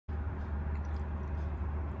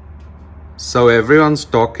So everyone's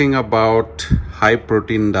talking about high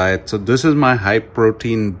protein diet. So this is my high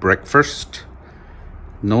protein breakfast.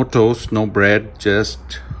 No toast, no bread,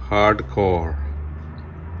 just hardcore.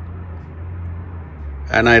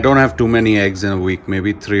 And I don't have too many eggs in a week,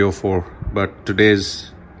 maybe 3 or 4. But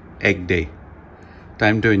today's egg day.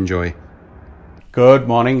 Time to enjoy. Good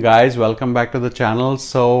morning guys, welcome back to the channel.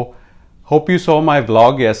 So hope you saw my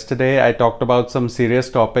vlog yesterday. I talked about some serious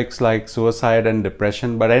topics like suicide and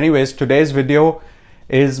depression. But anyways, today's video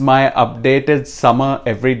is my updated summer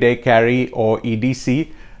everyday carry or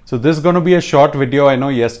EDC. So this is going to be a short video. I know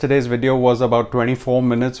yesterday's video was about 24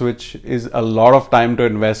 minutes, which is a lot of time to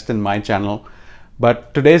invest in my channel.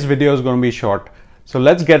 But today's video is going to be short. So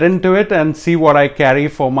let's get into it and see what I carry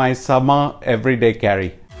for my summer everyday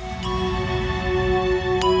carry.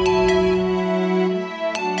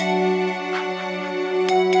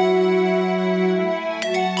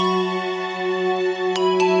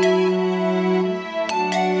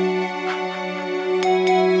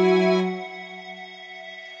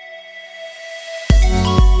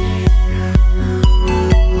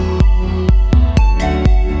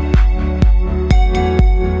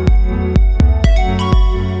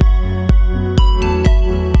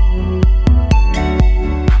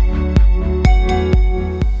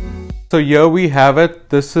 So here we have it.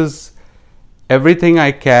 This is everything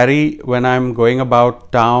I carry when I'm going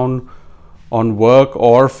about town on work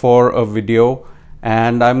or for a video,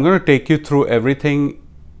 and I'm going to take you through everything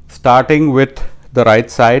starting with the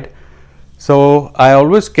right side. So I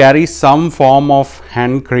always carry some form of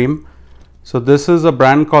hand cream. So this is a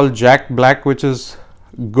brand called Jack Black, which is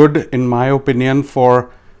good in my opinion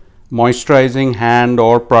for moisturizing hand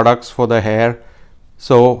or products for the hair.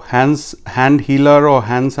 So hand healer or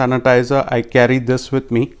hand sanitizer, I carry this with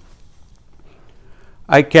me.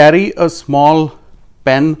 I carry a small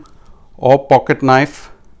pen or pocket knife,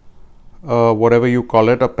 whatever you call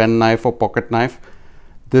it, a pen knife or pocket knife.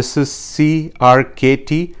 This is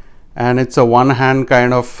CRKT and it's a one hand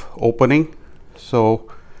kind of opening.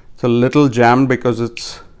 So it's a little jammed because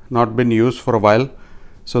it's not been used for a while.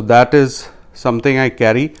 So that is something I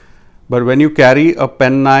carry. But when you carry a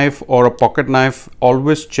pen knife or a pocket knife,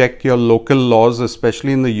 always check your local laws,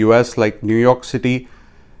 especially in the US, like New York City.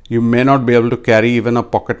 You may not be able to carry even a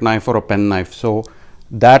pocket knife or a pen knife. So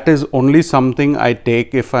that is only something I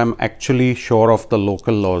take if I'm actually sure of the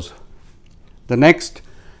local laws. The next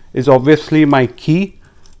is obviously my key,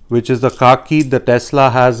 which is the car key. The Tesla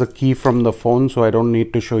has a key from the phone, so I don't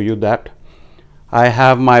need to show you that. I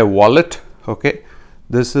have my wallet, okay.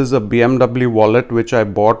 This is a BMW wallet which I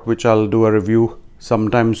bought, which I'll do a review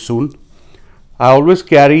sometime soon. I always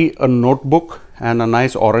carry a notebook and a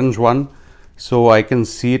nice orange one so I can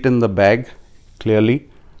see it in the bag clearly.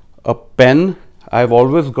 A pen. I've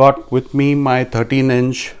always got with me my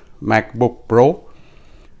 13-inch MacBook Pro,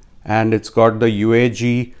 and it's got the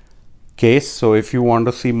UAG case. So if you want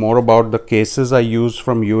to see more about the cases I use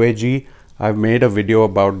from UAG, I've made a video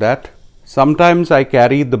about that. Sometimes I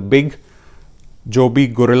carry the big Joby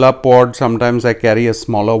Gorilla Pod, sometimes I carry a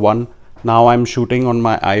smaller one. Now I'm shooting on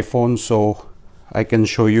my iPhone, so I can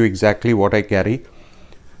show you exactly what I carry.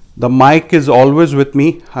 The mic is always with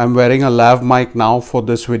me. I'm wearing a lav mic now for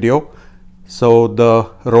this video. So the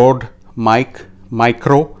Rode mic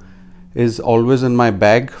Micro is always in my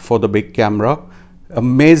bag for the big camera.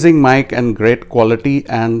 Amazing mic and great quality,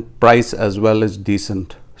 and price as well is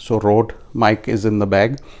decent. So Rode mic is in the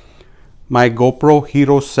bag. My GoPro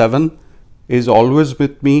Hero 7 is always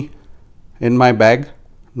with me in my bag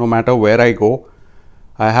no matter where I go.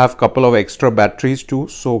 I have a couple of extra batteries too,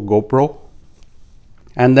 so GoPro.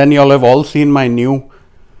 And then you'll have all seen my new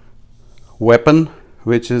weapon,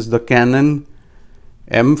 which is the Canon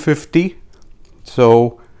M50.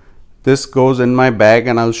 So this goes in my bag,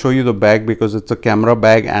 and I'll show you the bag because it's a camera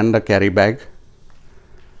bag and a carry bag.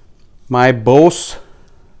 My Bose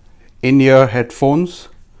in-ear headphones.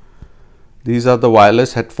 These are the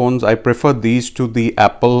wireless headphones. I prefer these to the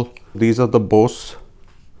Apple. These are the Bose,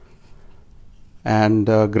 and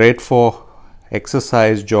great for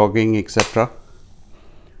exercise, jogging, etc.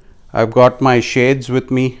 I've got my shades with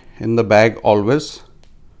me in the bag always.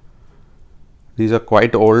 These are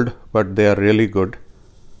quite old, but they are really good.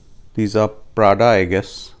 These are Prada, I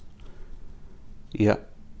guess. Yeah.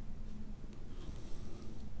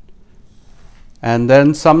 And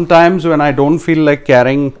then sometimes when I don't feel like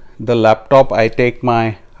carrying the laptop, I take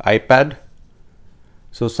my iPad.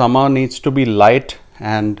 So summer needs to be light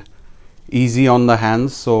and easy on the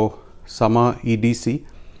hands, so summer EDC.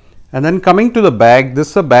 And then coming to the bag,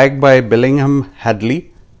 this is a bag by Billingham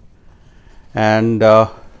Hadley, and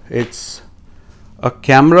it's a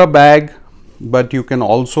camera bag but you can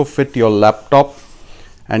also fit your laptop,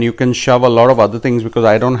 and you can shove a lot of other things because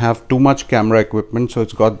I don't have too much camera equipment. So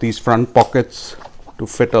it's got these front pockets to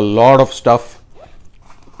fit a lot of stuff.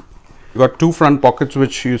 Got two front pockets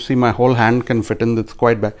which you see my whole hand can fit in. It's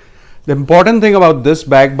quite big. The important thing about this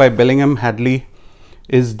bag by Billingham Hadley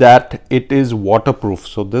is that it is waterproof.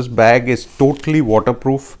 So this bag is totally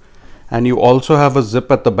waterproof, and you also have a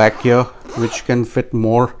zip at the back here which can fit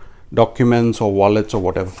more documents or wallets or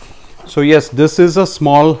whatever. So yes, this is a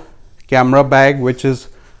small camera bag which is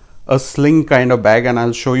a sling kind of bag, and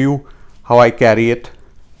I'll show you how I carry it.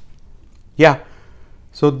 Yeah,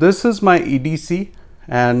 so this is my EDC,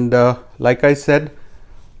 and like I said,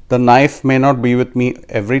 the knife may not be with me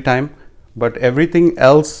every time, but everything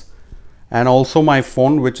else and also my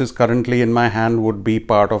phone, which is currently in my hand, would be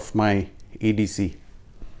part of my EDC.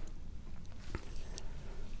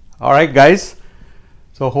 Alright guys,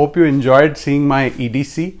 so hope you enjoyed seeing my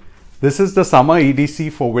EDC. This is the summer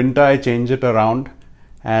EDC. For winter I change it around,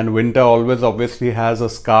 and winter always obviously has a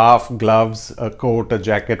scarf, gloves, a coat, a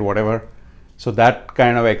jacket, whatever. So that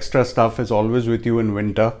kind of extra stuff is always with you in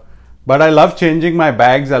winter. But I love changing my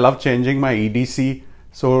bags, I love changing my EDC.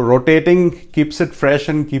 So rotating keeps it fresh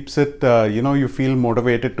and keeps it, you feel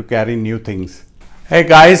motivated to carry new things. Hey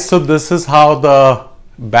guys, so this is how the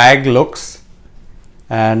bag looks,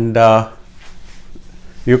 and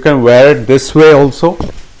you can wear it this way also,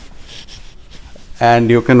 and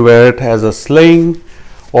you can wear it as a sling,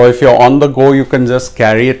 or if you're on the go you can just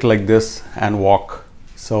carry it like this and walk.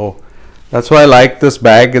 So that's why I like this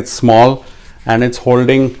bag. It's small and it's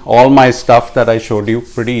holding all my stuff that I showed you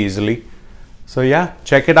pretty easily. So yeah,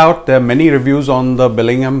 check it out. There are many reviews on the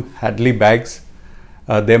Billingham Hadley bags.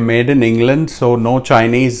 They're made in England, so no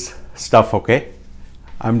Chinese stuff, okay?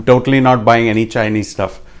 I'm totally not buying any Chinese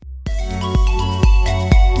stuff.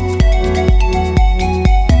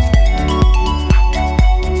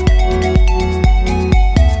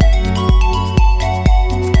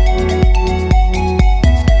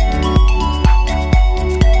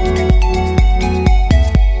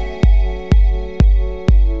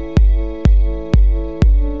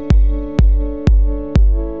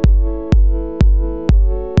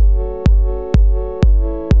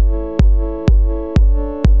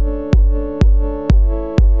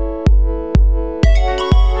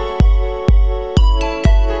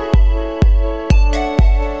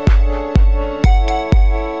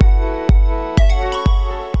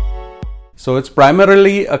 So it's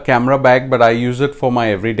primarily a camera bag, but I use it for my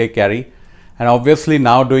everyday carry. And obviously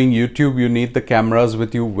now doing YouTube, you need the cameras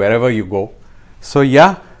with you wherever you go. So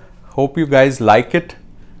yeah, hope you guys like it,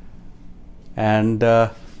 and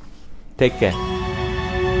take care.